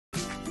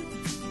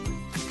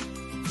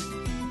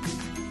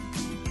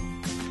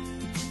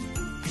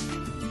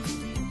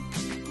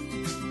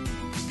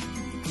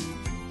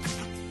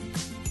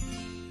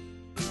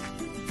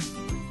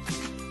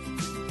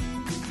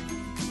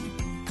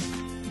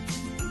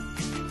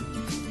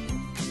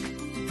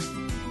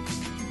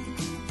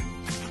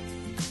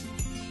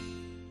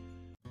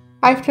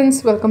Hi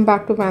friends, welcome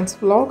back to Vans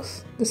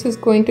Vlogs. This is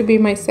going to be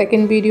my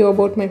second video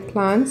about my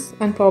plants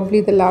and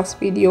probably the last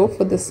video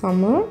for the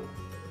summer.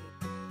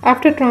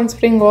 After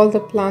transferring all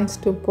the plants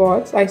to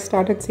pots, I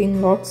started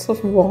seeing lots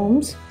of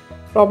worms,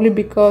 probably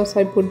because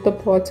I put the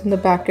pots in the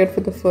backyard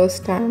for the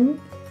first time,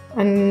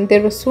 and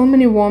there were so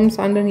many worms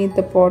underneath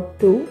the pot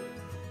too.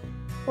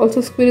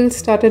 Also, squirrels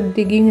started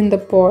digging in the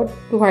pot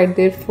to hide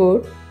their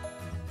food.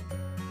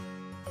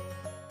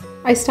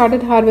 I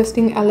started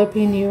harvesting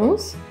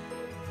jalapeños.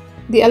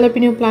 The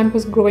jalapeno plant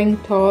was growing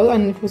tall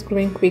and it was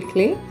growing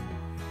quickly.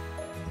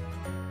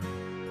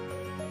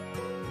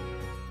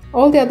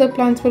 All the other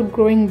plants were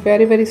growing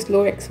very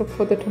slow except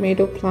for the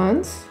tomato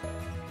plants.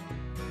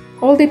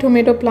 All the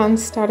tomato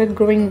plants started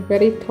growing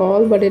very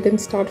tall, but it didn't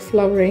start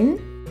flowering.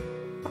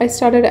 I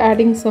started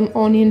adding some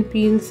onion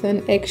peels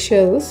and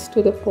eggshells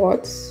to the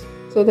pots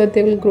so that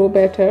they will grow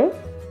better.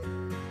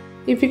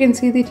 If you can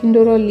see the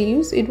tindora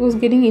leaves, it was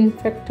getting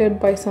infected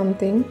by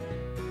something.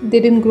 They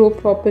didn't grow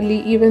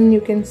properly. Even you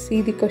can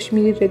see the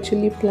Kashmiri red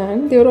chili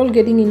plant. They were all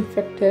getting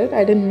infected.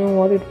 I didn't know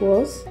what it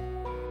was.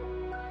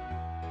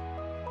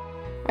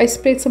 I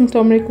sprayed some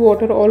turmeric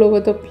water all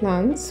over the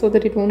plants so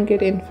that it won't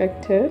get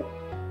infected.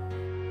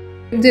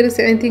 If there is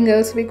anything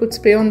else we could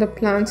spray on the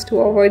plants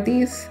to avoid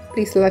these,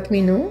 please let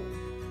me know.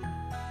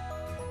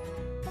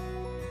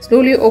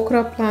 Slowly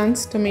okra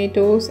plants,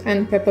 tomatoes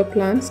and pepper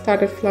plants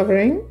started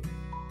flowering.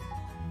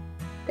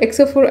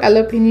 Except for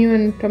jalapeno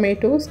and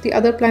tomatoes, the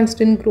other plants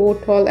didn't grow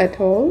tall at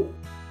all.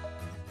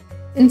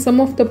 In some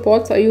of the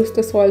pots, I used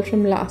the soil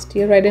from last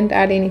year. I didn't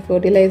add any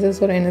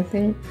fertilizers or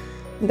anything.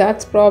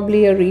 That's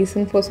probably a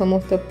reason for some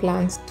of the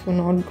plants to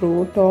not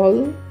grow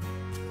tall.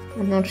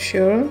 I'm not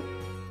sure.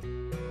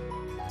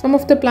 Some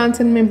of the plants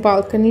in my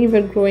balcony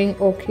were growing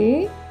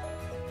okay.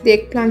 The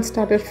eggplant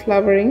started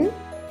flowering.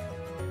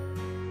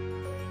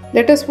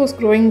 Lettuce was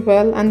growing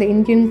well and the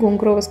Indian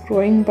gungra was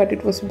growing, but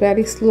it was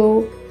very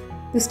slow.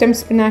 The stem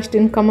spinach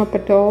didn't come up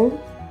at all.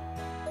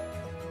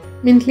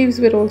 Mint leaves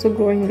were also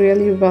growing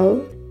really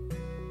well.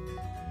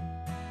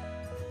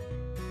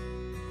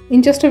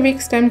 In just a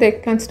week's time, the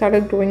eggplant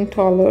started growing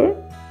taller,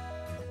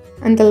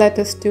 and the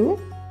lettuce too.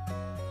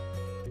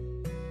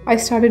 I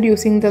started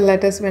using the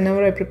lettuce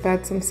whenever I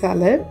prepared some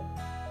salad.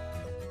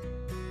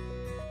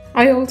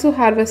 I also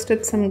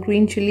harvested some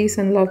green chilies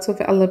and lots of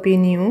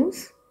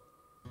jalapenos.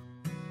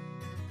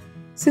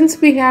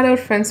 Since we had our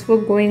fence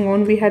work going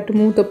on, we had to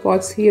move the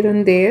pots here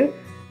and there.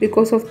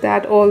 Because of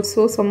that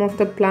also, some of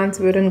the plants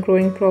weren't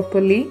growing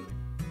properly.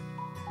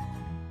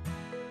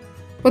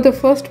 For the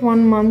first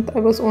 1 month, I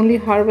was only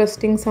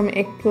harvesting some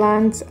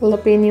eggplants,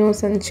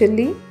 jalapenos and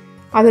chili.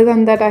 Other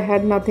than that, I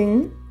had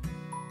nothing.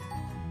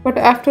 But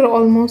after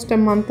almost a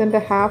month and a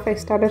half, I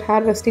started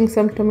harvesting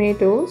some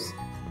tomatoes.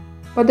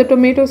 But the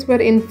tomatoes were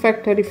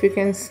infected, if you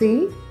can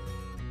see.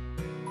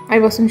 I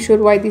wasn't sure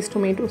why these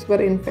tomatoes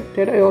were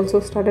infected. I also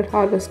started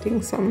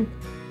harvesting some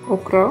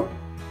okra.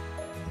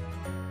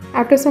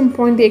 After some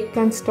point, the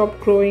eggplant stopped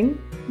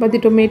growing, but the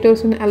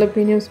tomatoes and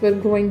jalapenos were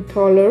growing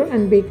taller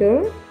and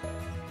bigger.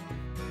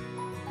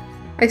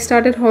 I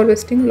started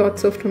harvesting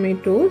lots of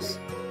tomatoes.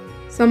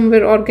 Some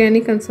were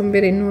organic and some were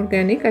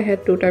inorganic. I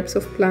had 2 types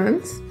of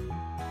plants.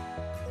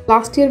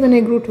 Last year when I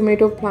grew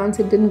tomato plants,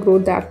 it didn't grow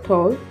that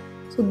tall.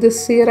 So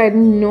this year I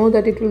didn't know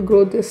that it will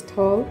grow this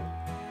tall.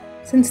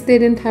 Since they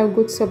didn't have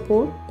good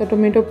support, the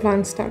tomato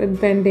plants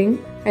started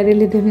bending. I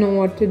really didn't know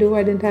what to do.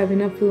 I didn't have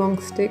enough long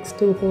sticks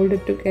to hold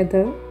it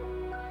together.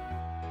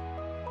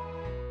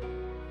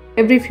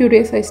 Every few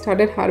days I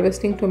started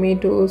harvesting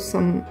tomatoes,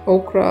 some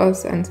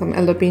okras and some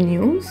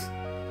jalapenos.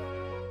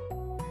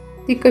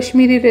 The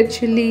Kashmiri red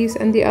chilies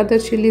and the other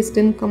chilies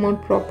didn't come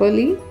out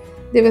properly.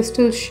 They were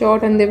still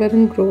short and they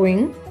weren't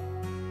growing.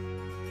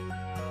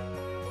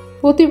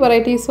 Both the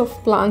varieties of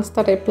plants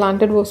that I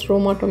planted was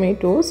Roma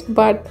tomatoes,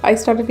 but I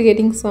started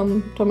getting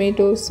some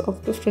tomatoes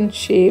of different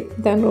shape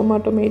than Roma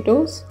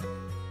tomatoes.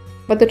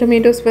 But the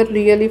tomatoes were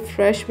really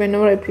fresh.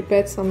 Whenever I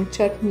prepared some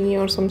chutney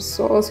or some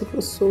sauce, it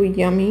was so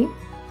yummy.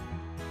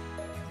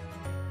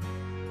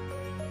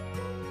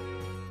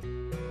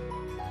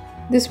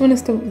 This one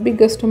is the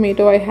biggest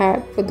tomato I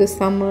had for this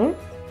summer.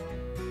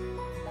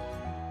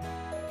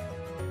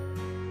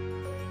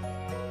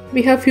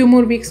 We have few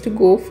more weeks to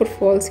go for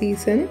fall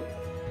season.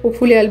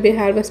 Hopefully I'll be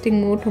harvesting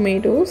more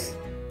tomatoes.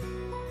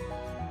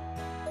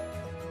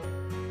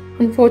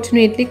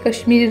 Unfortunately,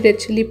 Kashmiri red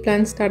chili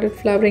plants started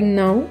flowering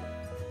now.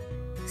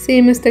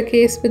 Same is the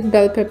case with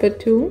bell pepper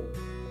too.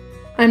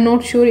 I'm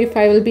not sure if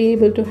I will be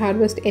able to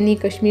harvest any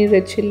Kashmiri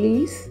red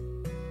chilies.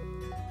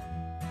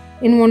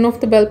 In one of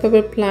the bell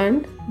pepper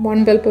plant,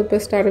 one bell pepper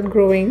started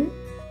growing.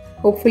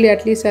 Hopefully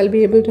at least I'll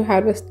be able to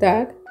harvest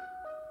that.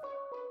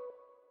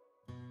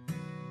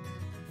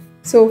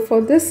 So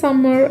for this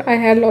summer, I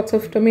had lots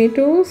of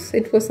tomatoes.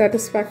 It was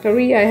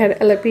satisfactory. I had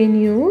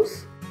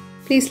jalapenos.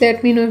 Please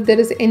let me know if there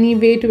is any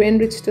way to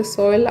enrich the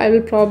soil. I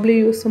will probably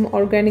use some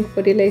organic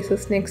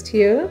fertilizers next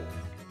year.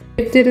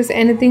 If there is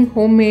anything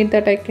homemade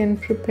that I can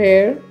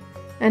prepare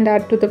and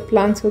add to the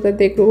plants so that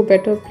they grow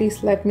better,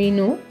 please let me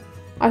know.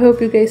 I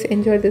hope you guys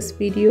enjoyed this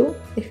video.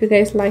 If you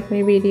guys like my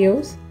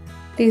videos,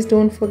 Please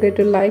don't forget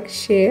to like,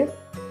 share,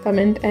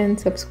 comment, and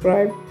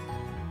subscribe.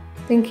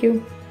 Thank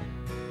you.